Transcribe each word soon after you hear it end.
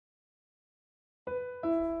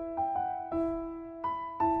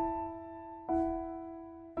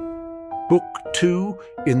Book 2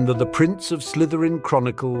 in the Prince of Slytherin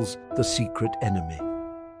Chronicles, The Secret Enemy.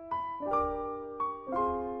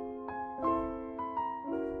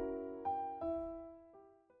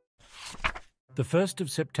 The 1st of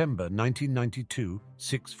September 1992,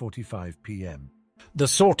 6:45 p.m. The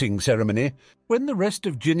sorting ceremony. When the rest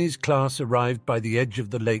of Ginny's class arrived by the edge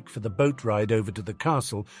of the lake for the boat ride over to the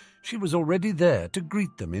castle, she was already there to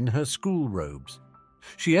greet them in her school robes.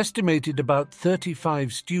 She estimated about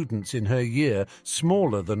 35 students in her year,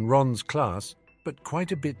 smaller than Ron's class, but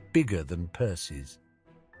quite a bit bigger than Percy's.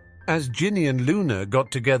 As Ginny and Luna got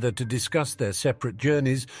together to discuss their separate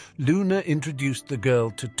journeys, Luna introduced the girl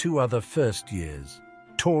to two other first years,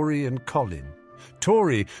 Tori and Colin.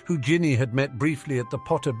 Tori, who Ginny had met briefly at the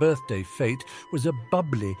Potter birthday fete, was a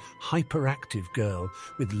bubbly, hyperactive girl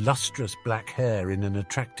with lustrous black hair in an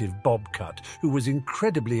attractive bob cut who was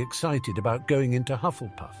incredibly excited about going into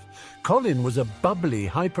Hufflepuff. Colin was a bubbly,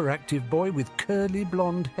 hyperactive boy with curly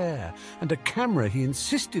blonde hair and a camera he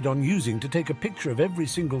insisted on using to take a picture of every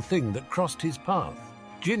single thing that crossed his path.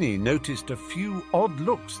 Ginny noticed a few odd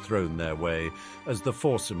looks thrown their way as the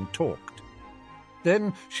foursome talked.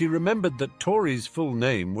 Then she remembered that Tori's full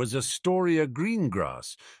name was Astoria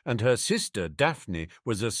Greengrass, and her sister Daphne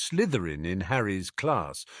was a Slytherin in Harry's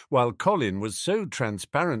class, while Colin was so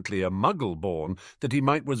transparently a Muggle-born that he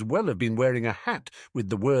might as well have been wearing a hat with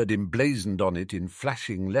the word emblazoned on it in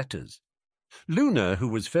flashing letters. Luna, who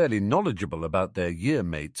was fairly knowledgeable about their year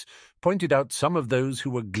mates, pointed out some of those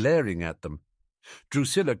who were glaring at them.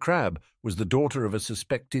 Drusilla Crabbe was the daughter of a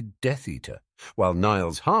suspected Death Eater, while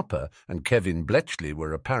Niles Harper and Kevin Bletchley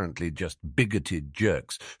were apparently just bigoted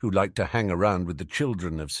jerks who liked to hang around with the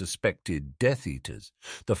children of suspected Death Eaters.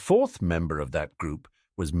 The fourth member of that group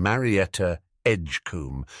was Marietta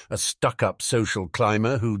Edgecombe, a stuck-up social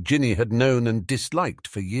climber who Ginny had known and disliked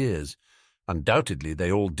for years. Undoubtedly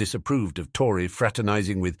they all disapproved of Tori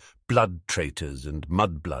fraternizing with blood traitors and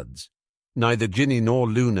mudbloods. Neither Ginny nor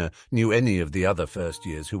Luna knew any of the other first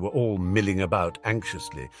years who were all milling about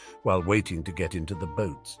anxiously while waiting to get into the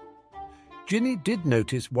boats. Ginny did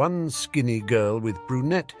notice one skinny girl with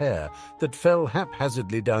brunette hair that fell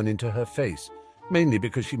haphazardly down into her face, mainly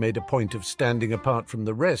because she made a point of standing apart from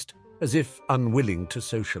the rest, as if unwilling to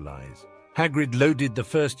socialize. Hagrid loaded the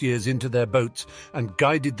first years into their boats and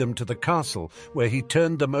guided them to the castle, where he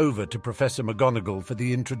turned them over to Professor McGonagall for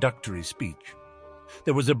the introductory speech.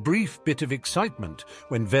 There was a brief bit of excitement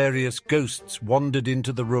when various ghosts wandered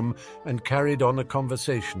into the room and carried on a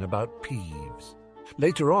conversation about Peeves.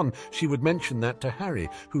 Later on, she would mention that to Harry,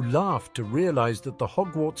 who laughed to realize that the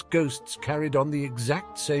Hogwarts ghosts carried on the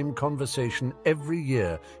exact same conversation every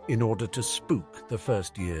year in order to spook the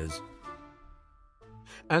first years.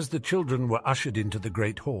 As the children were ushered into the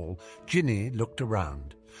Great Hall, Ginny looked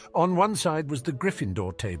around. On one side was the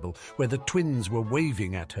Gryffindor table, where the twins were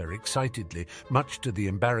waving at her excitedly, much to the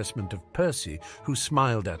embarrassment of Percy, who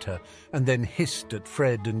smiled at her and then hissed at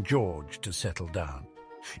Fred and George to settle down.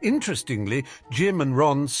 Interestingly, Jim and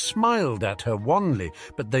Ron smiled at her wanly,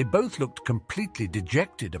 but they both looked completely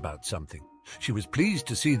dejected about something. She was pleased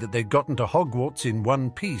to see that they'd gotten to Hogwarts in one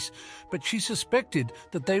piece, but she suspected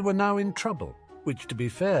that they were now in trouble, which, to be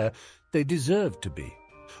fair, they deserved to be.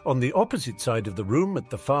 On the opposite side of the room, at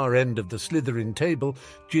the far end of the Slytherin table,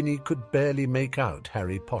 Ginny could barely make out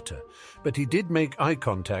Harry Potter, but he did make eye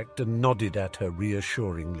contact and nodded at her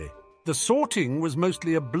reassuringly. The sorting was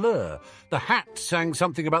mostly a blur. The hat sang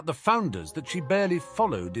something about the founders that she barely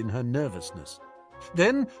followed in her nervousness.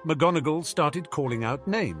 Then McGonagall started calling out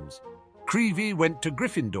names. Creevy went to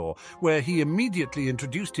Gryffindor, where he immediately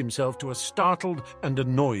introduced himself to a startled and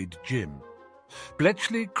annoyed Jim.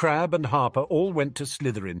 Bletchley, Crabbe and Harper all went to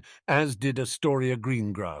Slytherin, as did Astoria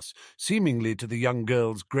Greengrass, seemingly to the young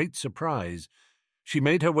girl's great surprise. She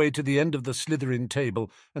made her way to the end of the Slytherin table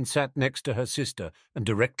and sat next to her sister and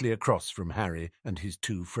directly across from Harry and his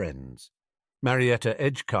two friends. Marietta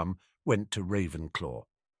Edgecombe went to Ravenclaw.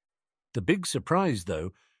 The big surprise,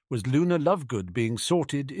 though, was Luna Lovegood being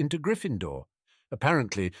sorted into Gryffindor.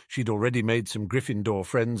 Apparently, she'd already made some Gryffindor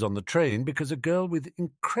friends on the train because a girl with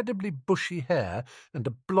incredibly bushy hair and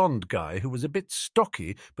a blonde guy who was a bit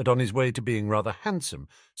stocky but on his way to being rather handsome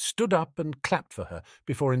stood up and clapped for her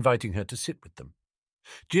before inviting her to sit with them.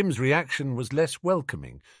 Jim's reaction was less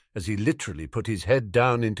welcoming, as he literally put his head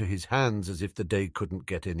down into his hands as if the day couldn't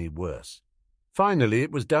get any worse. Finally,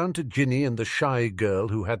 it was down to Ginny and the shy girl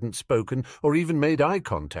who hadn't spoken or even made eye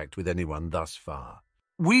contact with anyone thus far.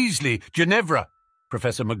 "Weasley, Ginevra!"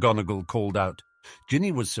 Professor McGonagall called out.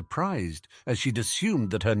 Ginny was surprised, as she'd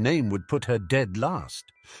assumed that her name would put her dead last.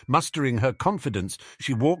 Mustering her confidence,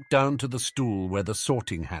 she walked down to the stool where the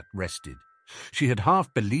sorting hat rested. She had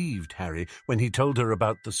half believed Harry when he told her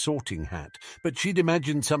about the sorting hat, but she'd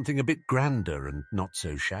imagined something a bit grander and not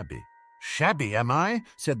so shabby. "Shabby, am I?"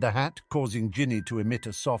 said the hat, causing Ginny to emit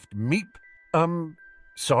a soft meep.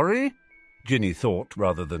 Sorry?" Ginny thought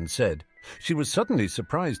rather than said. She was suddenly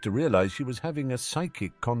surprised to realize she was having a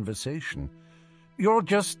psychic conversation. "You're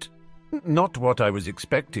just not what I was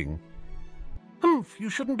expecting." "Humph, you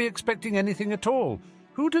shouldn't be expecting anything at all.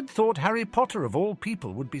 Who'd have thought Harry Potter, of all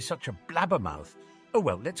people, would be such a blabbermouth? Oh,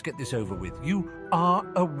 well, let's get this over with. You are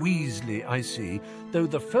a Weasley, I see, though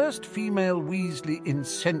the first female Weasley in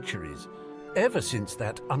centuries. Ever since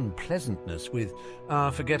that unpleasantness with...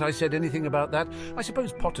 forget I said anything about that. I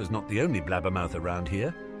suppose Potter's not the only blabbermouth around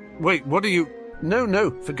here." "Wait, what are you... No,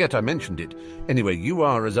 forget I mentioned it. Anyway, you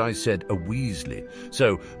are, as I said, a Weasley.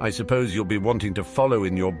 So I suppose you'll be wanting to follow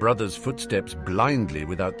in your brother's footsteps blindly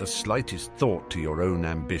without the slightest thought to your own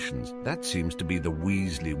ambitions. That seems to be the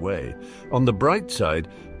Weasley way. On the bright side,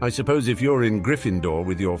 I suppose if you're in Gryffindor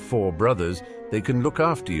with your 4 brothers, they can look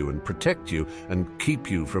after you and protect you and keep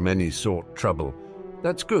you from any sort trouble.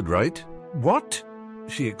 That's good, right?" "What?"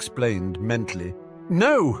 she explained mentally.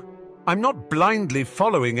 "No! I'm not blindly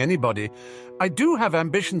following anybody. I do have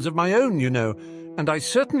ambitions of my own, you know, and I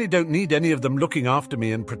certainly don't need any of them looking after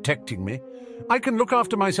me and protecting me. I can look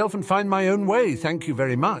after myself and find my own way, thank you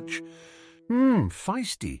very much."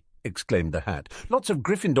 Feisty," exclaimed the hat. "Lots of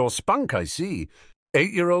Gryffindor spunk, I see.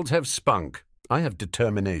 8-year-olds have spunk. I have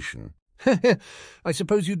determination." "I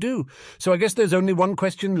suppose you do. So I guess there's only one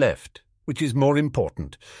question left. Which is more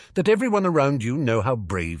important, that everyone around you know how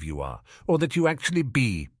brave you are, or that you actually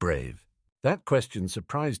be brave." That question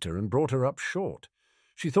surprised her and brought her up short.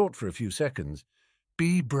 She thought for a few seconds.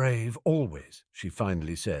 "Be brave always," she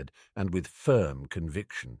finally said, and with firm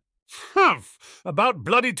conviction. "Humph! About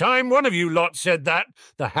bloody time one of you lot said that,"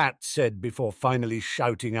 the hat said before finally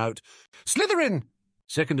shouting out, "Slytherin!"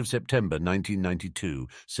 2nd of September 1992,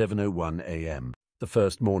 7:01 a.m. The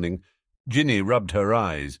first morning. Ginny rubbed her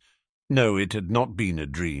eyes. No, it had not been a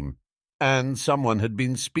dream, and someone had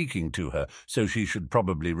been speaking to her, so she should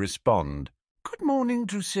probably respond. "Good morning,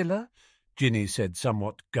 Drusilla," Ginny said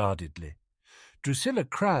somewhat guardedly. Drusilla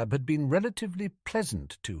Crabbe had been relatively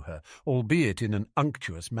pleasant to her, albeit in an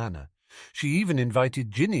unctuous manner. She even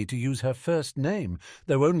invited Ginny to use her first name,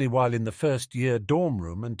 though only while in the first-year dorm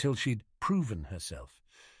room until she'd proven herself.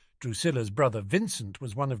 Drusilla's brother Vincent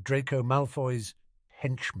was one of Draco Malfoy's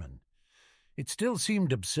henchmen. It still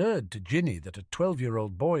seemed absurd to Ginny that a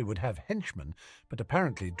 12-year-old boy would have henchmen, but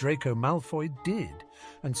apparently Draco Malfoy did,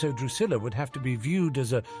 and so Drusilla would have to be viewed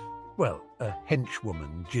as a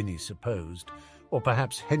henchwoman, Ginny supposed, or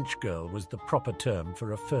perhaps henchgirl was the proper term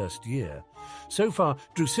for a first year. So far,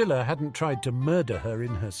 Drusilla hadn't tried to murder her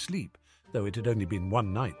in her sleep, though it had only been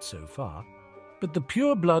one night so far. But the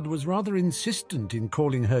pure blood was rather insistent in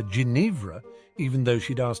calling her Ginevra, even though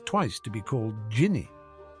she'd asked twice to be called Ginny.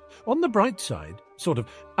 On the bright side, sort of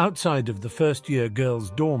outside of the first-year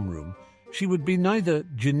girls' dorm room, she would be neither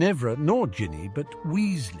Ginevra nor Ginny, but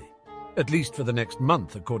Weasley, at least for the next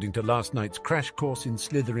month, according to last night's crash course in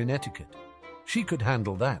Slytherin etiquette. She could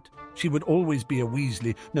handle that. She would always be a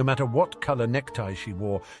Weasley, no matter what colour necktie she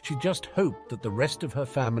wore. She just hoped that the rest of her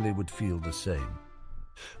family would feel the same.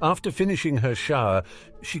 After finishing her shower,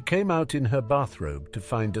 she came out in her bathrobe to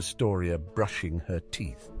find Astoria brushing her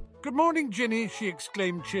teeth. "Good morning, Ginny," she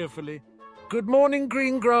exclaimed cheerfully. "Good morning,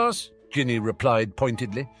 Greengrass," Ginny replied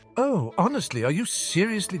pointedly. "Oh, honestly, are you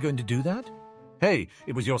seriously going to do that?" "Hey,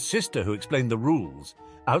 it was your sister who explained the rules.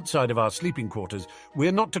 Outside of our sleeping quarters,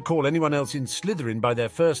 we're not to call anyone else in Slytherin by their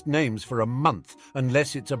first names for a month,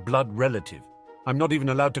 unless it's a blood relative. I'm not even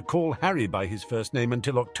allowed to call Harry by his first name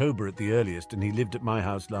until October at the earliest, and he lived at my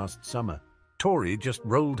house last summer." Tori just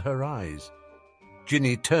rolled her eyes.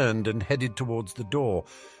 Ginny turned and headed towards the door,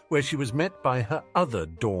 where she was met by her other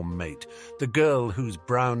dorm mate, the girl whose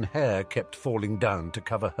brown hair kept falling down to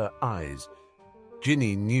cover her eyes.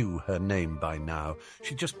 Ginny knew her name by now.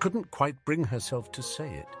 She just couldn't quite bring herself to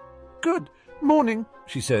say it. "Good morning,"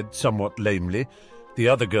 she said somewhat lamely. The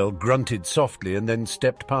other girl grunted softly and then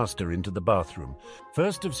stepped past her into the bathroom.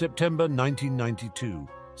 1st of September 1992,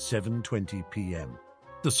 7:20 p.m.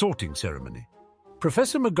 The sorting ceremony.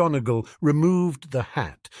 Professor McGonagall removed the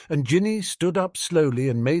hat, and Ginny stood up slowly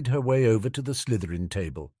and made her way over to the Slytherin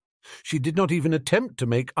table. She did not even attempt to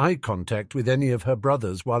make eye contact with any of her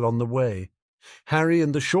brothers while on the way. Harry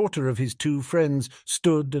and the shorter of his 2 friends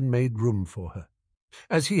stood and made room for her.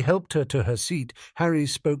 As he helped her to her seat, Harry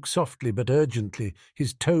spoke softly but urgently,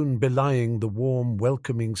 his tone belying the warm,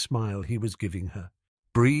 welcoming smile he was giving her.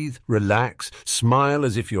 "Breathe, relax, smile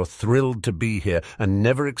as if you're thrilled to be here and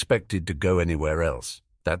never expected to go anywhere else.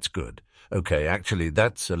 That's good. Okay, actually,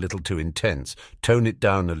 that's a little too intense. Tone it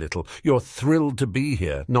down a little. You're thrilled to be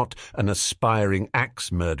here, not an aspiring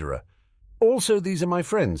axe murderer. Also, these are my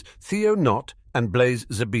friends, Theo Knott and Blaise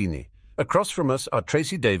Zabini. Across from us are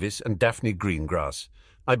Tracy Davis and Daphne Greengrass.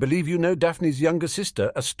 I believe you know Daphne's younger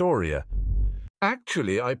sister, Astoria.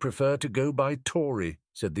 Actually, I prefer to go by Tori,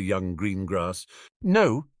 said the young Greengrass.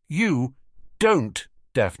 No, you don't,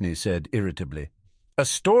 Daphne said irritably.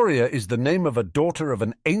 Astoria is the name of a daughter of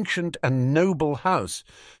an ancient and noble house.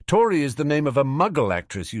 Tori is the name of a Muggle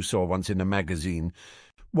actress you saw once in a magazine.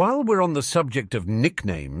 While we're on the subject of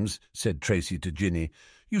nicknames, said Tracy to Ginny,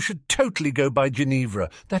 you should totally go by Ginevra.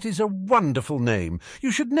 That is a wonderful name.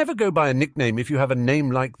 You should never go by a nickname if you have a name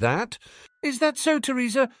like that. Is that so,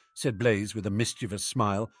 Teresa? Said Blaise with a mischievous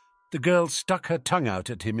smile. The girl stuck her tongue out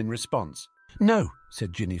at him in response. No,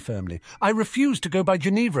 said Ginny firmly. I refuse to go by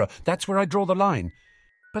Ginevra. That's where I draw the line.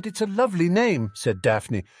 But it's a lovely name, said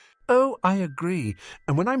Daphne. Oh, I agree.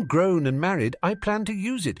 And when I'm grown and married, I plan to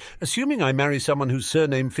use it, assuming I marry someone whose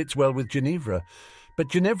surname fits well with Ginevra. But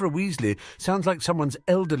Ginevra Weasley sounds like someone's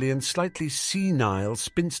elderly and slightly senile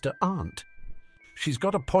spinster aunt. She's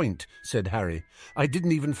got a point, said Harry. I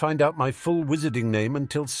didn't even find out my full wizarding name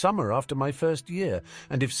until summer after my first year,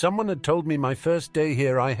 and if someone had told me my first day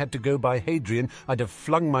here I had to go by Hadrian, I'd have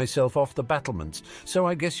flung myself off the battlements. So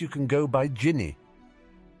I guess you can go by Ginny.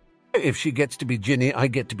 If she gets to be Ginny, I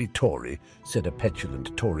get to be Tori, said a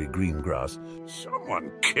petulant Tory Greengrass.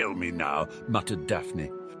 Someone kill me now, muttered Daphne.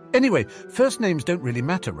 Anyway, first names don't really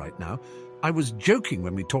matter right now. I was joking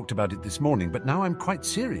when we talked about it this morning, but now I'm quite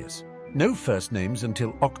serious. No first names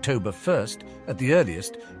until October 1st, at the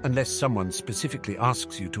earliest, unless someone specifically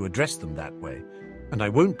asks you to address them that way. And I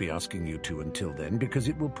won't be asking you to until then, because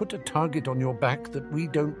it will put a target on your back that we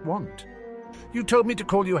don't want. You told me to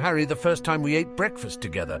call you Harry the first time we ate breakfast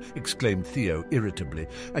together, exclaimed Theo irritably,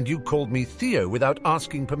 and you called me Theo without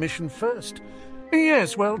asking permission first.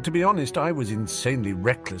 Yes, well, to be honest, I was insanely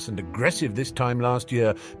reckless and aggressive this time last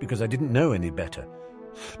year because I didn't know any better.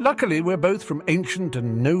 Luckily, we're both from ancient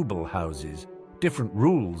and noble houses. Different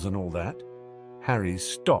rules and all that. Harry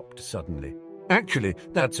stopped suddenly. Actually,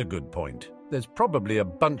 that's a good point. There's probably a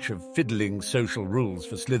bunch of fiddling social rules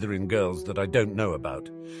for Slytherin girls that I don't know about.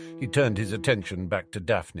 He turned his attention back to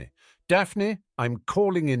Daphne. Daphne, I'm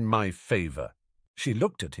calling in my favour. She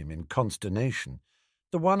looked at him in consternation.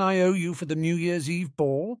 The one I owe you for the New Year's Eve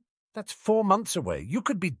ball? That's 4 months away. You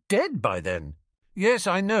could be dead by then. Yes,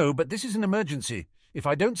 I know, but this is an emergency. If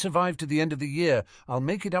I don't survive to the end of the year, I'll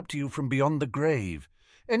make it up to you from beyond the grave.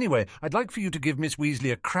 Anyway, I'd like for you to give Miss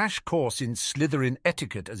Weasley a crash course in Slytherin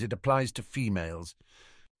etiquette as it applies to females.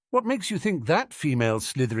 What makes you think that female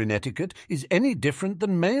Slytherin etiquette is any different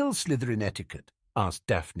than male Slytherin etiquette? Asked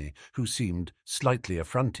Daphne, who seemed slightly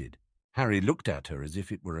affronted. Harry looked at her as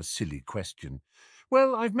if it were a silly question.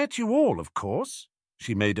 Well, I've met you all, of course.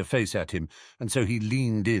 She made a face at him, and so he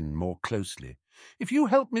leaned in more closely. If you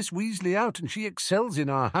help Miss Weasley out and she excels in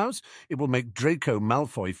our house, it will make Draco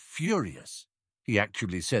Malfoy furious. He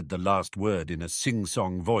actually said the last word in a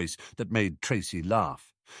sing-song voice that made Tracy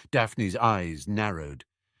laugh. Daphne's eyes narrowed.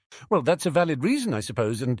 Well, that's a valid reason, I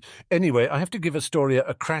suppose, and anyway, I have to give Astoria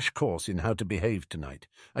a crash course in how to behave tonight.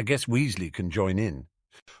 I guess Weasley can join in.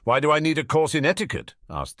 Why do I need a course in etiquette?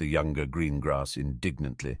 Asked the younger Greengrass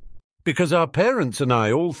indignantly. Because our parents and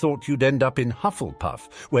I all thought you'd end up in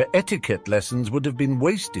Hufflepuff, where etiquette lessons would have been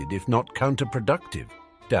wasted if not counterproductive,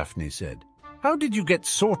 Daphne said. How did you get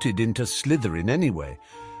sorted into Slytherin anyway?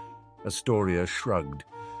 Astoria shrugged.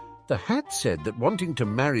 The hat said that wanting to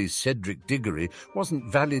marry Cedric Diggory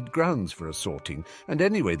wasn't valid grounds for a sorting, and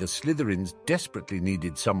anyway the Slytherins desperately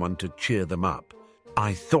needed someone to cheer them up.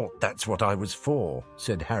 I thought that's what I was for,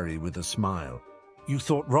 said Harry with a smile. You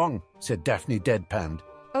thought wrong, said Daphne deadpanned.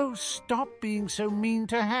 Oh, stop being so mean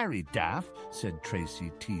to Harry, Daff, said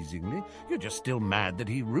Tracy teasingly. You're just still mad that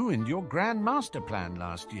he ruined your grand master plan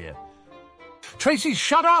last year. Tracy,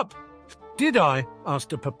 shut up! Did I?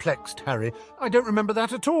 Asked a perplexed Harry. I don't remember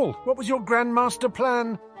that at all. What was your grand master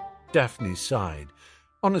plan? Daphne sighed.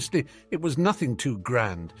 Honestly, it was nothing too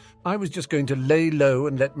grand. I was just going to lay low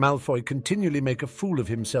and let Malfoy continually make a fool of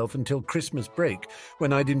himself until Christmas break,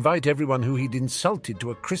 when I'd invite everyone who he'd insulted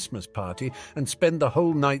to a Christmas party and spend the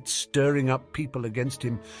whole night stirring up people against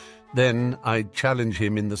him. Then I'd challenge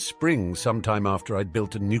him in the spring, sometime after I'd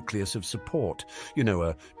built a nucleus of support. You know,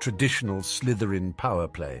 a traditional Slytherin power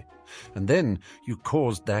play. And then you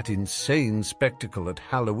caused that insane spectacle at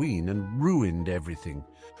Halloween and ruined everything.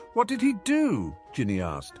 What did he do? Ginny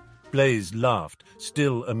asked. Blaise laughed,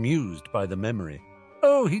 still amused by the memory.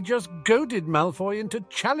 Oh, he just goaded Malfoy into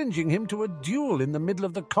challenging him to a duel in the middle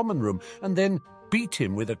of the common room, and then beat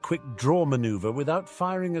him with a quick draw maneuver without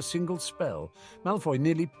firing a single spell. Malfoy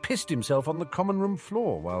nearly pissed himself on the common room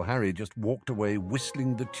floor while Harry just walked away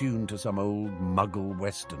whistling the tune to some old Muggle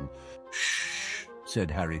western. "Shh,"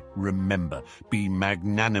 said Harry. "Remember, be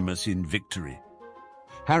magnanimous in victory."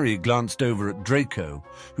 Harry glanced over at Draco,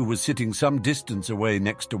 who was sitting some distance away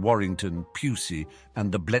next to Warrington, Pusey,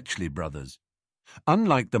 and the Bletchley brothers.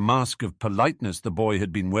 Unlike the mask of politeness the boy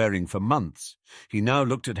had been wearing for months, he now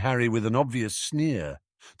looked at Harry with an obvious sneer,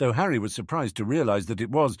 though Harry was surprised to realize that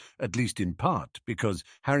it was, at least in part, because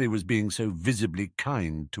Harry was being so visibly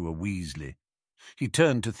kind to a Weasley. He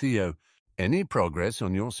turned to Theo. "Any progress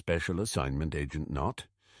on your special assignment, Agent Knott?"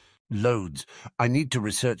 "Loads. I need to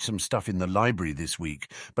research some stuff in the library this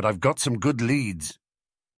week, but I've got some good leads."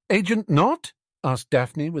 "Agent Knott?" asked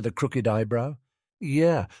Daphne with a crooked eyebrow.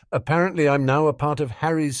 "Yeah, apparently I'm now a part of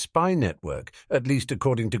Harry's spy network, at least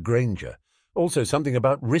according to Granger. Also something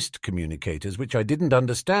about wrist communicators, which I didn't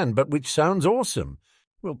understand, but which sounds awesome."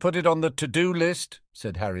 "We'll put it on the to-do list,"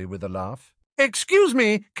 said Harry with a laugh. "Excuse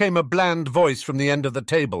me," came a bland voice from the end of the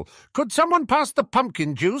table. "Could someone pass the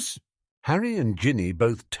pumpkin juice?" Harry and Ginny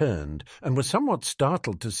both turned and were somewhat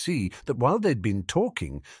startled to see that while they'd been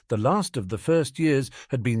talking, the last of the first years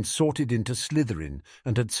had been sorted into Slytherin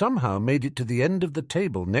and had somehow made it to the end of the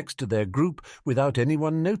table next to their group without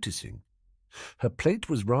anyone noticing. Her plate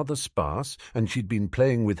was rather sparse, and she'd been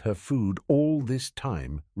playing with her food all this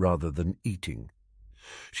time rather than eating.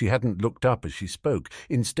 She hadn't looked up as she spoke.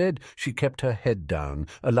 Instead, she kept her head down,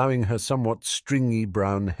 allowing her somewhat stringy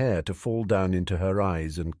brown hair to fall down into her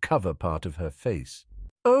eyes and cover part of her face.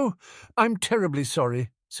 "Oh, I'm terribly sorry,"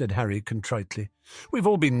 said Harry contritely. "We've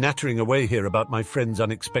all been nattering away here about my friend's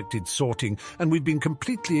unexpected sorting, and we've been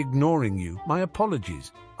completely ignoring you. My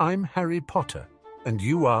apologies. I'm Harry Potter. And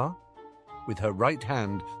you are?" With her right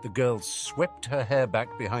hand, the girl swept her hair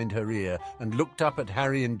back behind her ear and looked up at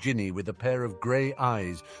Harry and Ginny with a pair of grey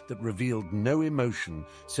eyes that revealed no emotion,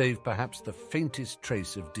 save perhaps the faintest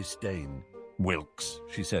trace of disdain. "Wilkes,"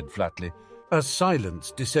 she said flatly. A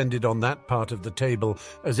silence descended on that part of the table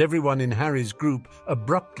as everyone in Harry's group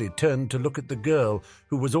abruptly turned to look at the girl,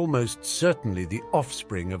 who was almost certainly the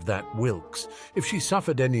offspring of that Wilkes. If she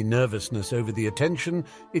suffered any nervousness over the attention,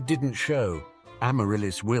 it didn't show.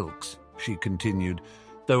 "Amaryllis Wilkes," she continued,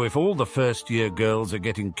 "though if all the first-year girls are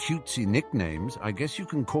getting cutesy nicknames, I guess you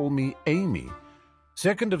can call me Amy.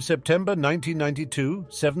 2nd of September 1992,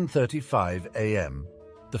 7:35 a.m.,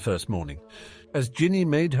 the first morning. As Ginny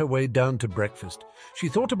made her way down to breakfast, she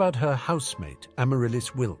thought about her housemate,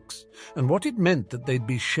 Amaryllis Wilkes, and what it meant that they'd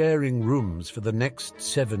be sharing rooms for the next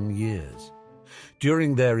 7 years.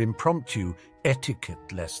 During their impromptu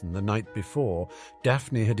etiquette lesson the night before,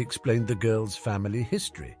 Daphne had explained the girl's family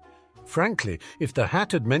history. Frankly, if the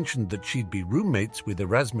Hat had mentioned that she'd be roommates with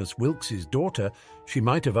Erasmus Wilkes's daughter, she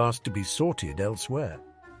might have asked to be sorted elsewhere.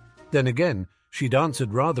 Then again, she'd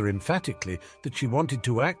answered rather emphatically that she wanted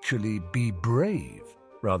to actually be brave,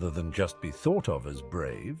 rather than just be thought of as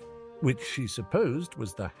brave, which she supposed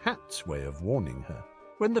was the Hat's way of warning her.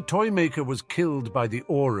 When the Toymaker was killed by the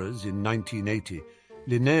Aurors in 1980,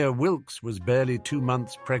 Linnea Wilkes was barely 2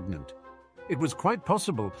 months pregnant. It was quite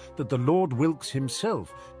possible that the Lord Wilkes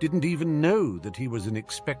himself didn't even know that he was an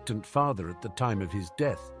expectant father at the time of his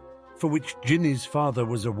death, for which Ginny's father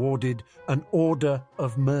was awarded an Order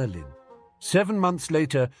of Merlin. 7 months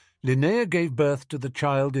later, Linnea gave birth to the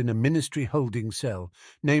child in a ministry holding cell,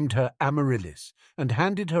 named her Amaryllis, and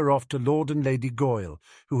handed her off to Lord and Lady Goyle,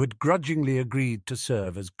 who had grudgingly agreed to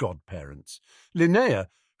serve as godparents. Linnea,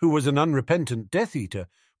 who was an unrepentant Death Eater,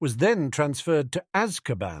 was then transferred to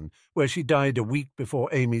Azkaban, where she died a week before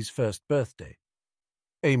Amy's first birthday.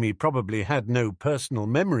 Amy probably had no personal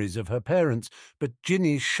memories of her parents, but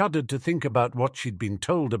Ginny shuddered to think about what she'd been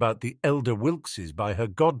told about the elder Wilkeses by her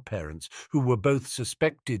godparents, who were both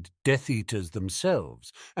suspected Death Eaters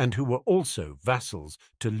themselves, and who were also vassals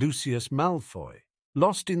to Lucius Malfoy.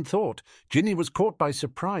 Lost in thought, Ginny was caught by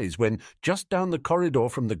surprise when, just down the corridor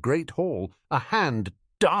from the Great Hall, a hand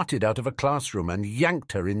darted out of a classroom and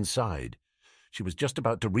yanked her inside. She was just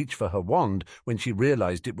about to reach for her wand when she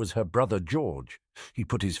realized it was her brother George. He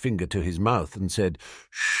put his finger to his mouth and said,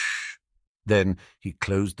 "Shh." Then he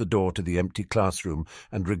closed the door to the empty classroom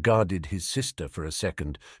and regarded his sister for a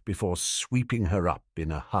second before sweeping her up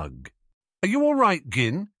in a hug. "Are you all right,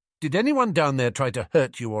 Gin? Did anyone down there try to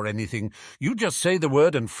hurt you or anything? You just say the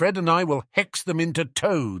word and Fred and I will hex them into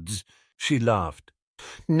toads." She laughed.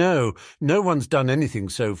 No one's done anything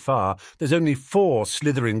so far. There's only 4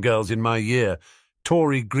 Slytherin girls in my year.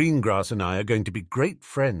 Tori Greengrass and I are going to be great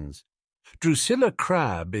friends." Drusilla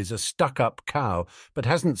Crabbe is a stuck-up cow, but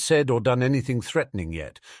hasn't said or done anything threatening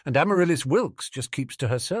yet, and Amaryllis Wilkes just keeps to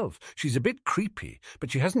herself. She's a bit creepy, but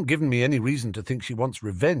she hasn't given me any reason to think she wants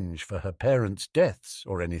revenge for her parents' deaths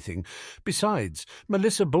or anything. Besides,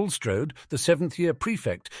 Melissa Bulstrode, the seventh-year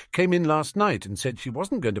prefect, came in last night and said she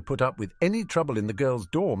wasn't going to put up with any trouble in the girls'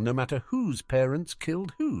 dorm, no matter whose parents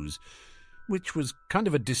killed whose, which was kind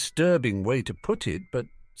of a disturbing way to put it, but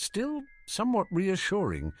still somewhat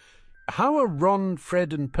reassuring. How are Ron,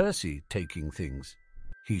 Fred and Percy taking things?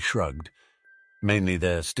 He shrugged. Mainly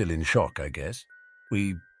they're still in shock, I guess.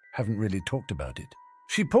 We haven't really talked about it.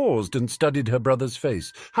 She paused and studied her brother's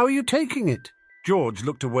face. How are you taking it? George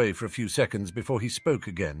looked away for a few seconds before he spoke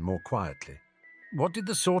again, more quietly. What did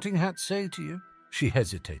the Sorting Hat say to you? She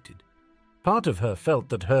hesitated. Part of her felt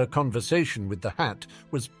that her conversation with the Hat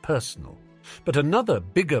was personal, but another,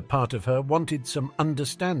 bigger part of her wanted some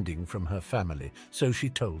understanding from her family, so she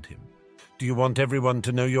told him. Do you want everyone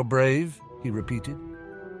to know you're brave? He repeated.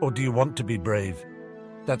 Or do you want to be brave?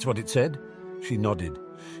 That's what it said. She nodded.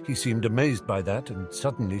 He seemed amazed by that, and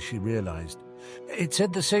suddenly she realized. It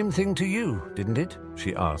said the same thing to you, didn't it?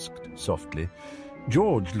 She asked softly.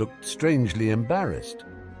 George looked strangely embarrassed.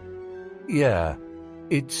 Yeah.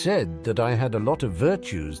 It said that I had a lot of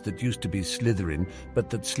virtues that used to be Slytherin, but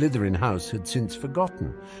that Slytherin House had since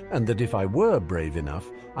forgotten, and that if I were brave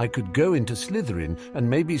enough, I could go into Slytherin and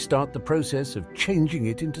maybe start the process of changing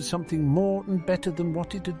it into something more and better than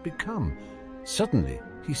what it had become. Suddenly,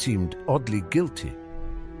 he seemed oddly guilty.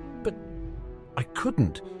 But I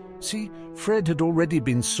couldn't. See, Fred had already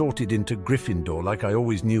been sorted into Gryffindor like I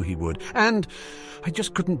always knew he would, and I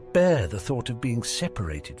just couldn't bear the thought of being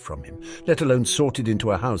separated from him, let alone sorted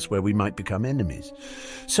into a house where we might become enemies.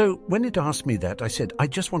 So when it asked me that, I said, I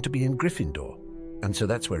just want to be in Gryffindor, and so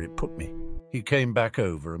that's where it put me. He came back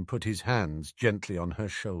over and put his hands gently on her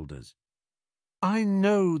shoulders. I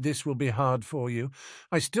know this will be hard for you.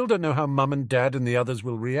 I still don't know how Mum and Dad and the others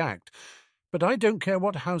will react. But I don't care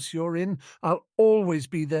what house you're in, I'll always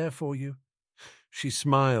be there for you. She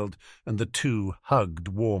smiled, and the two hugged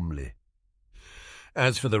warmly.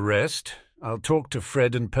 As for the rest, I'll talk to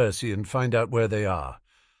Fred and Percy and find out where they are.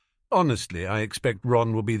 Honestly, I expect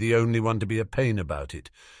Ron will be the only one to be a pain about it,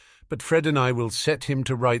 but Fred and I will set him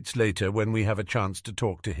to rights later when we have a chance to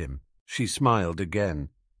talk to him. She smiled again.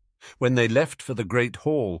 When they left for the Great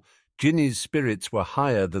Hall, Ginny's spirits were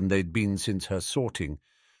higher than they'd been since her sorting.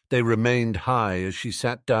 They remained high as she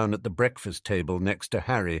sat down at the breakfast table next to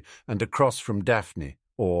Harry and across from Daphne,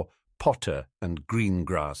 or Potter and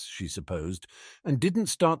Greengrass, she supposed, and didn't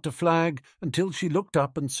start to flag until she looked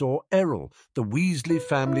up and saw Errol, the Weasley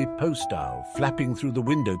family post owl, flapping through the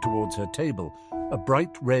window towards her table, a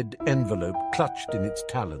bright red envelope clutched in its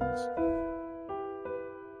talons.